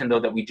application, though,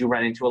 that we do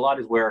run into a lot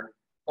is where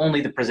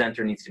only the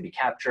presenter needs to be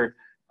captured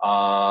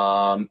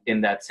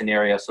in that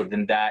scenario. So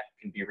then that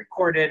can be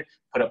recorded,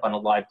 put up on a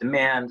live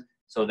demand,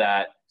 so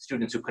that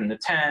students who couldn't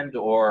attend,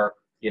 or,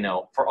 you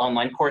know, for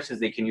online courses,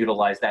 they can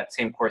utilize that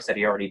same course that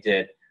he already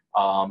did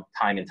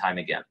time and time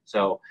again.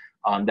 So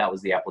that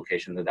was the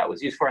application that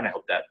was used for, and I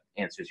hope that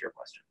answers your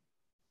question.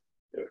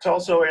 To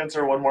also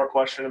answer one more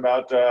question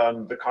about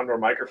the Condor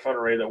microphone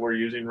array that we're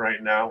using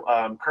right now,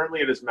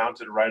 currently it is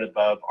mounted right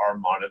above our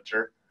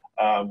monitor.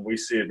 We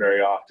see it very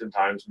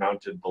oftentimes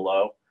mounted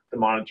below the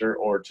monitor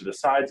or to the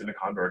sides in a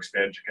Condor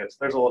expansion kit. So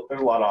there's a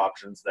lot of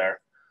options there.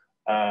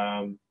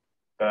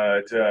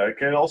 But it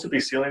can also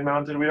be ceiling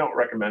mounted. We don't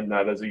recommend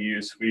that as a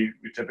use. We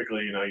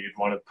typically, you know, you'd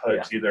want to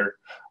put either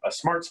a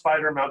Smart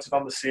Spyder mounted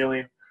on the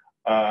ceiling,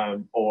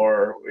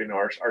 or, you know,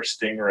 our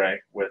Stingray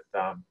with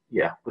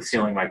with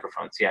ceiling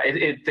microphones. Yeah,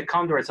 the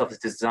Condor itself is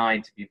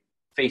designed to be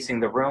facing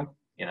the room.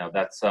 You know,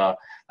 that's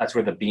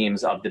where the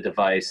beams of the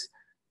device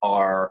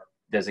are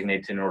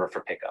designated in order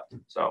for pickup.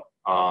 So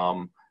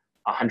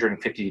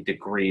 150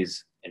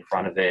 degrees in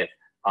front of it,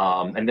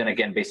 and then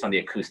again, based on the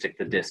acoustic,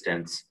 the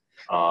distance,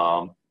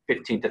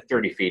 15 to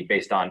 30 feet,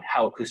 based on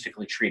how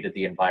acoustically treated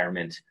the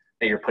environment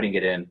that you're putting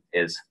it in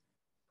is.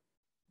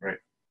 Right.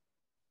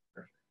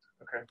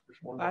 Okay.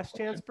 Last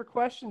chance for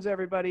questions,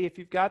 everybody. If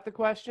you've got the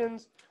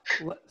questions,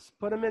 let's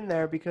put them in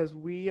there, because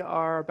we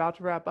are about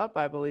to wrap up,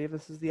 I believe.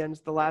 This is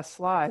the last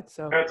slide.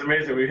 So that's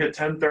amazing. We hit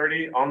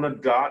 10:30 on the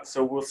dot,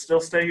 so we'll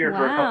still stay here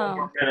for a couple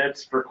more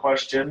minutes for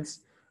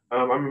questions.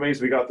 I'm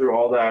amazed we got through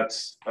all that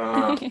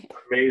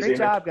amazing. Great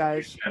job,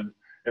 guys.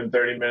 in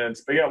 30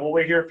 minutes. But yeah, we'll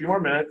wait here a few more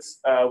minutes.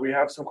 We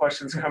have some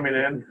questions coming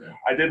in.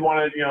 I did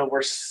want to,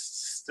 we're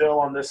still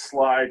on this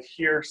slide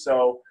here.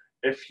 So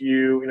if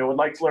you, would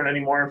like to learn any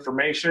more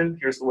information,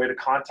 here's the way to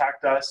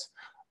contact us.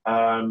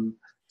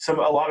 A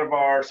lot of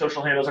our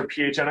social handles are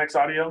PHNX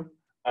Audio,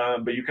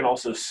 but you can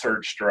also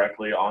search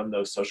directly on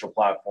those social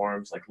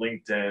platforms like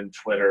LinkedIn,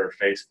 Twitter,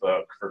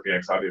 Facebook for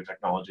PHNX Audio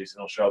Technologies, and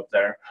it'll show up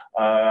there.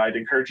 I'd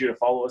encourage you to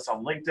follow us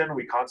on LinkedIn.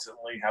 We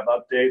constantly have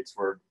updates.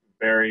 We're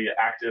very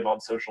active on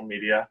social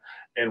media,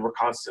 and we're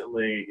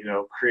constantly,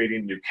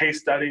 creating new case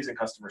studies and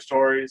customer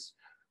stories.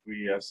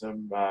 We have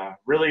some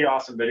really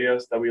awesome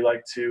videos that we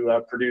like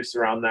to produce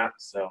around that.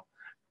 So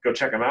go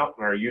check them out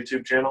on our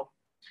YouTube channel.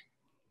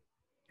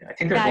 I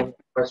think there's one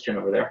question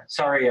over there.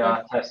 Sorry,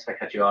 Tess, I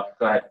cut you off.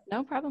 Go ahead.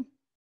 No problem.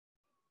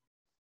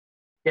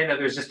 Yeah, no,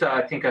 there's just,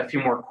 I think, a few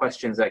more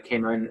questions that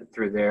came in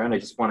through there, and I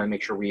just want to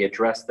make sure we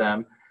address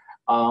them.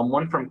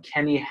 One from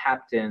Kenny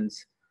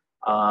Haptons.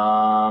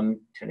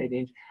 1080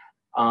 inch.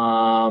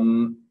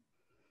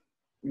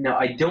 No,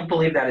 I don't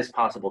believe that is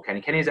possible, Kenny.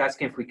 Kenny is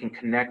asking if we can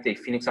connect a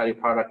Phoenix Audio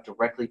product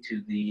directly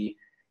to the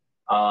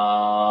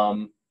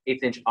 1/8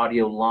 inch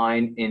audio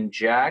line in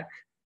jack.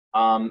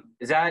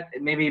 Is that,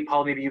 maybe,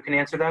 Paul, maybe you can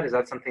answer that? Is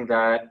that something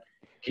that,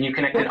 can you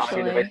connect an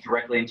audio device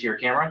directly into your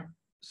camera?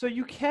 So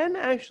you can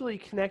actually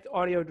connect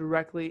audio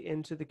directly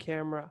into the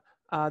camera.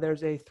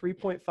 There's a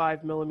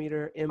 3.5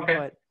 millimeter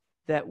input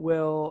that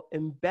will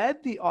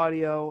embed the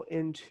audio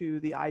into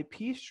the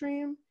IP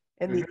stream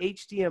and the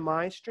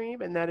HDMI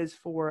stream, and that is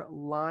for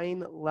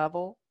line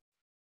level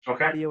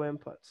audio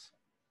inputs.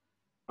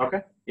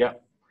 Okay, yeah.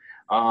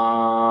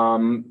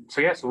 So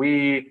yeah, so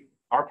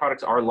our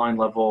products are line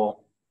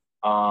level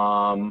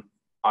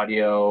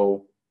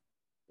audio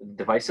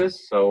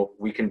devices, so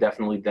we can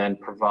definitely then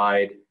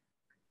provide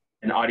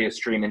an audio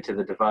stream into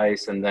the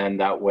device, and then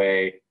that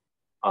way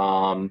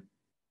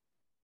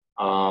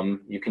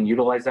you can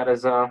utilize that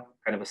as a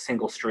kind of a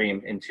single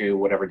stream into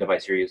whatever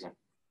device you're using.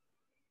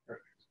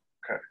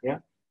 Okay. Yeah.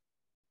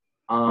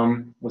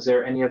 Was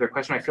there any other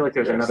question? I feel like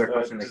there's another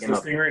question that came up.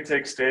 Does the Stingray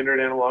take standard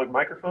analog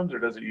microphones, or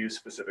does it use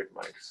specific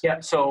mics? Yeah,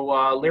 so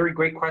Larry,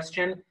 great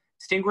question.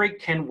 Stingray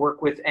can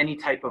work with any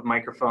type of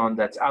microphone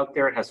that's out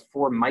there. It has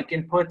 4 mic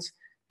inputs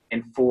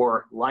and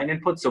 4 line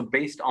inputs. So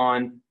based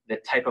on the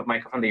type of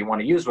microphone that you want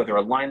to use, whether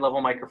a line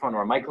level microphone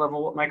or a mic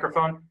level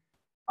microphone,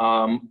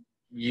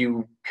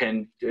 you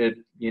can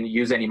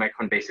use any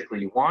microphone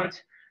basically you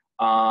want.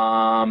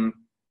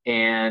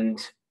 And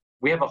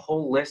we have a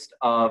whole list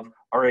of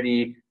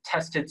already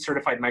tested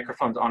certified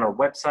microphones on our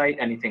website,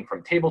 anything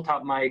from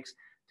tabletop mics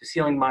to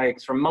ceiling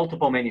mics from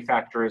multiple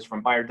manufacturers,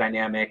 from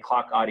Beyerdynamic,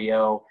 Clock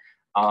Audio,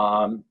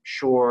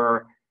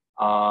 Shure,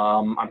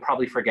 I'm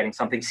probably forgetting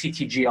something,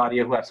 CTG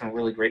Audio, who have some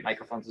really great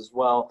microphones as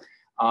well.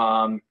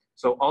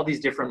 So all these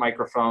different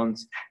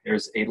microphones,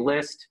 there's a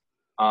list,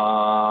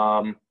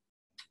 and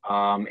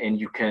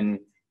you can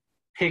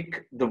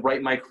pick the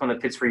right microphone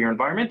that fits for your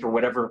environment or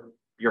whatever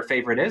your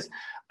favorite is.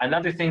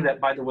 Another thing that,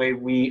 by the way,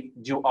 we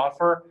do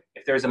offer,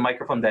 if there's a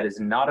microphone that is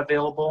not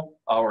available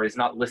or is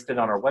not listed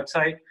on our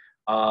website,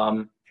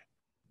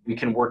 we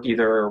can work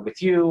either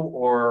with you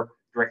or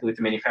directly with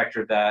the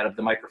manufacturer of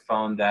the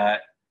microphone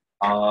that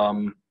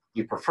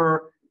you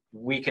prefer.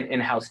 We can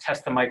in-house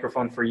test the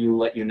microphone for you,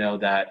 let you know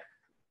that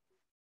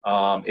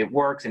it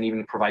works, and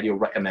even provide you a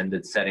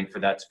recommended setting for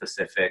that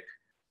specific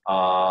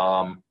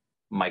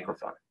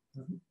microphone.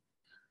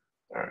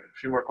 All right, a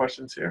few more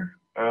questions here.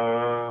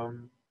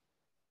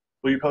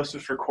 Will you post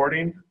this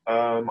recording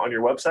on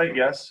your website?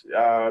 Yes.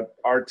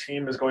 Our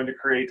team is going to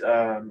create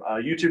a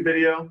YouTube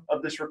video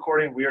of this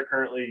recording. We are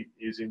currently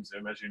using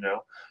Zoom, as you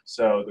know,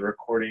 so the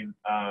recording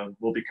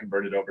will be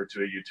converted over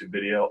to a YouTube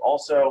video.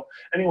 Also,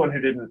 anyone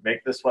who didn't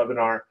make this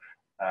webinar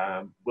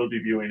will be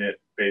viewing it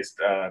based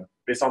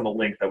on the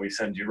link that we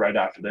send you right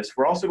after this.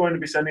 We're also going to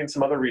be sending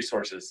some other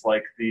resources,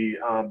 like the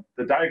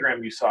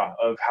diagram you saw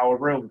of how a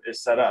room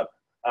is set up,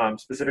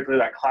 specifically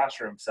that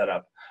classroom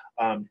setup.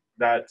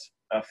 That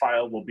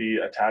file will be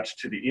attached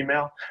to the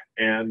email,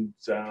 and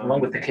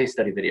along with the case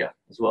study video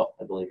as well,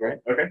 I believe, right?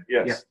 Okay,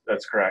 yes, yeah.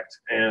 That's correct.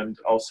 And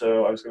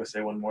also, I was going to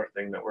say one more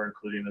thing that we're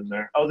including in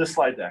there. Oh, this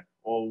slide deck.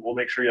 We'll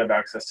make sure you have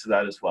access to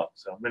that as well.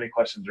 So many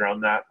questions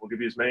around that. We'll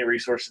give you as many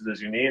resources as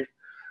you need.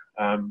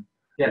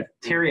 Yeah,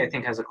 Terry, I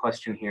think, has a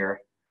question here.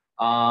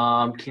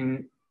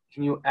 Can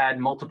you add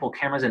multiple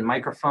cameras and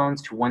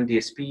microphones to one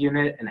DSP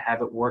unit and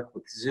have it work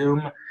with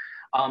Zoom?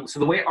 So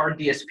the way our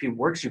DSP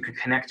works, you could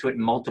connect to it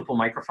multiple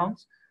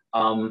microphones.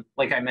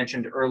 Like I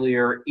mentioned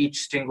earlier,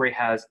 each Stingray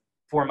has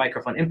 4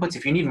 microphone inputs.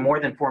 If you need more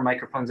than 4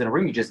 microphones in a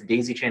room, you just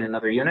daisy chain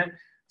another unit.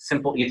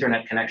 Simple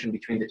Ethernet connection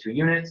between the 2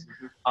 units.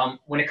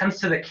 When it comes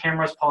to the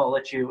cameras, Paul, I'll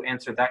let you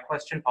answer that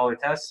question, Paul or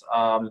Tess.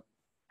 How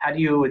do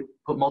you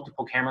put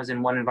multiple cameras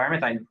in one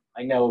environment?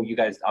 I know you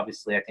guys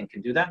obviously, I think,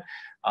 can do that.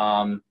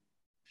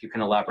 If you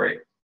can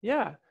elaborate.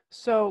 Yeah.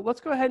 So let's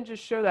go ahead and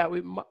just show that.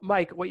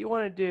 Mike, what you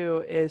want to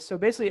do is, so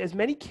basically as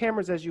many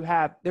cameras as you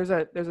have, there's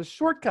a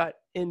shortcut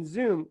in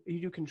Zoom.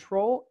 You do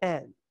Control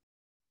N,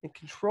 and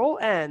Control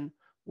N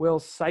will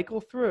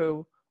cycle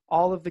through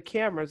all of the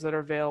cameras that are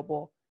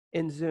available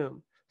in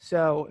Zoom.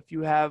 So if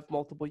you have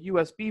multiple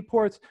USB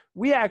ports,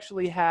 we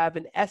actually have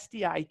an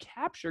SDI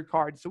capture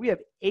card. So we have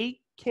 8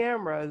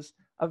 cameras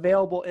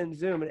available in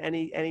Zoom at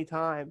any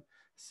time.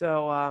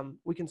 So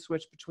we can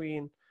switch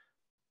between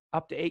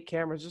up to 8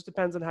 cameras. Just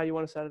depends on how you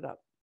want to set it up.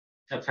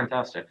 That's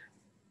fantastic.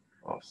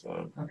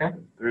 Awesome. Okay.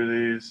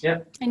 Through these. Yeah.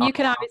 And you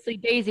can obviously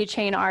daisy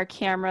chain our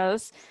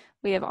cameras.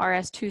 We have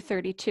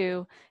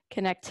RS-232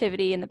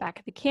 connectivity in the back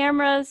of the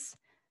cameras.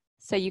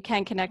 So you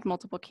can connect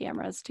multiple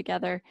cameras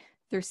together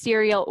through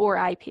serial or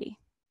IP.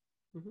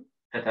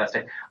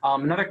 Fantastic.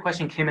 Another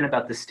question came in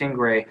about the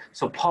Stingray.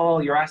 So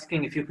Paul, you're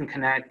asking if you can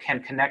connect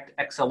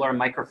XLR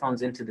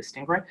microphones into the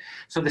Stingray.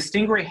 So the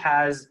Stingray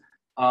has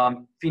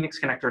Phoenix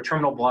connector,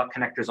 terminal block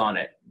connectors on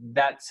it.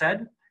 That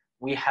said,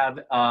 we have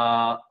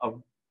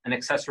an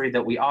accessory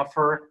that we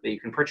offer that you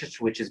can purchase,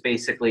 which is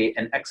basically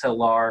an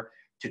XLR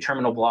to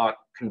terminal block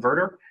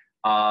converter.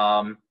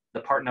 The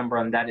part number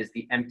on that is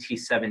the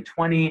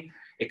MT720.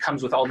 It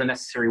comes with all the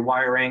necessary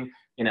wiring.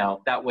 You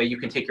know, that way you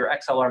can take your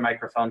XLR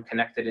microphone,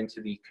 connect it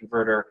into the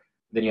converter,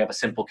 then you have a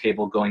simple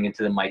cable going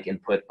into the mic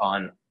input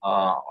on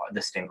the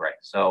Stingray.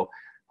 So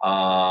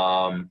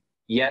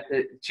yeah,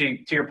 to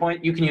your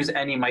point, you can use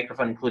any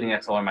microphone, including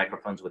XLR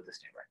microphones with the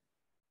Stingray.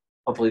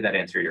 Hopefully that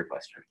answered your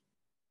question.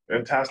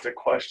 Fantastic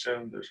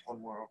question. There's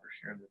one more over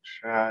here in the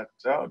chat.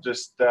 So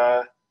just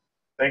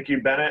thank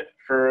you, Bennett,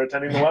 for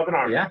attending the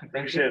webinar. Yeah,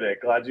 appreciate it.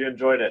 Glad you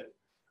enjoyed it.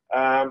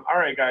 All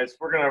right, guys,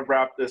 we're going to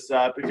wrap this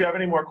up. If you have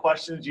any more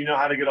questions, you know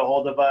how to get a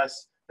hold of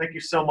us. Thank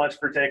you so much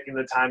for taking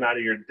the time out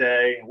of your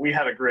day. We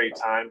had a great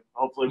time.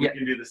 Hopefully we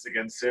can do this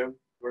again soon. You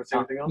want to say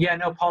anything else? Yeah,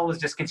 no, Paul was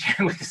just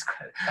continuing with his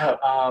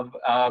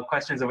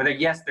questions over there.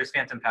 Yes, there's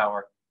phantom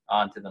power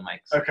onto the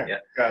mics. Okay, yeah.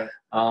 Got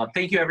it.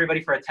 Thank you,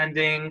 everybody, for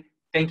attending.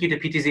 Thank you to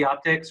PTZ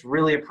Optics.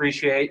 Really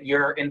appreciate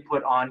your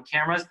input on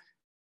cameras.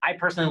 I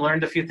personally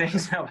learned a few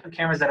things about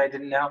cameras that I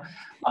didn't know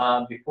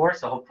before,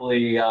 so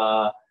hopefully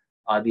the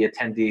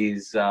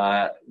attendees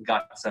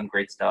got some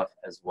great stuff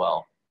as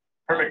well.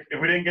 Perfect.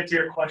 If we didn't get to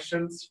your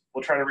questions,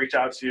 we'll try to reach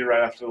out to you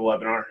right after the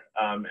webinar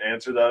and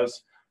answer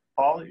those.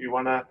 Paul, you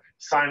want to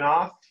sign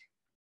off?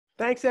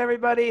 Thanks,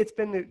 everybody. It's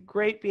been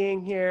great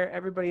being here.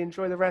 Everybody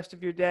enjoy the rest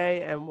of your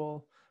day, and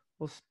we'll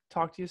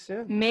talk to you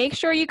soon. Make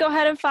sure you go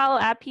ahead and follow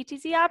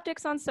 @PTZ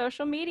Optics on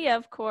social media,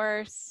 of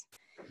course.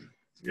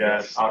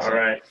 Yes. Awesome. All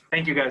right.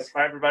 Thank you, guys.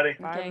 Bye, everybody.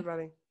 Bye, Okay.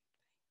 everybody.